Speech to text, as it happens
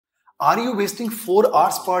Are you wasting 4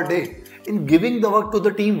 hours per day in giving the work to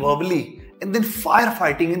the team verbally and then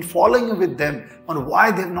firefighting and following up with them on why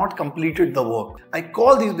they have not completed the work? I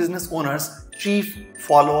call these business owners Chief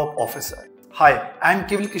Follow-up Officer. Hi, I am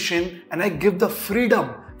Kivil Kishen and I give the freedom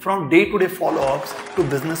from day-to-day follow-ups to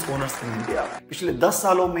business owners in India. पिछले 10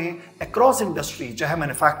 सालों में across industry, चाहे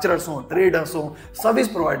manufacturers हो, traders हो, service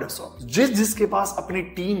providers हो, जिसके पास अपनी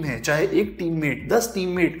team है, चाहे एक टीममेट, 10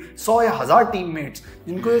 टीममेट, 100 या 1000 टीममेट्स,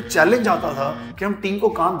 जिनको ये चैलेंज आता था कि हम टीम को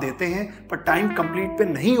काम देते हैं पर टाइम कंप्लीट पे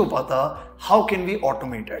नहीं हो पाता, how can we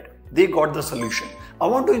automate it? They got the solution.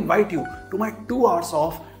 I want to invite you to my 2 hours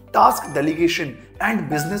of task delegation and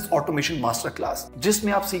business automation master class,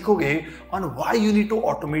 जिसमें आप सीखोगे on why you need to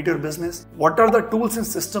automate your business, what are the tools and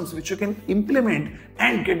systems which you can implement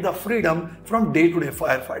and get the freedom from day-to-day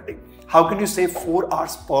firefighting. How can you save 4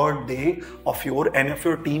 hours per day of your and of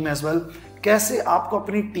your team as well? कैसे आपको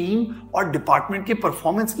अपनी team और department की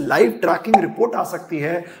performance live tracking report आ सकती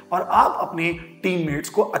है और आप अपने टीममेट्स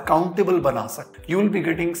को अकाउंटेबल बना सकते. You will be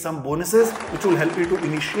getting some bonuses which will help you to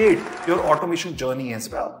initiate your automation journey as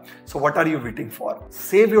well. So what are you waiting for?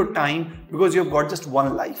 Save your time because you've got just one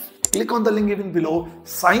life. Click on the link given below.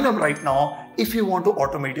 Sign up right now if you want to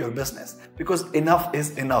automate your business, because enough is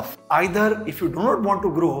enough. Either if you do not want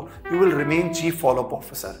to grow, you will remain Chief Follow-up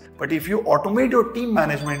Officer. But if you automate your team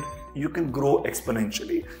management, you can grow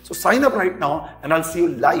exponentially. So sign up right now and I'll see you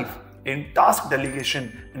live in Task Delegation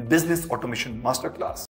and Business Automation Masterclass.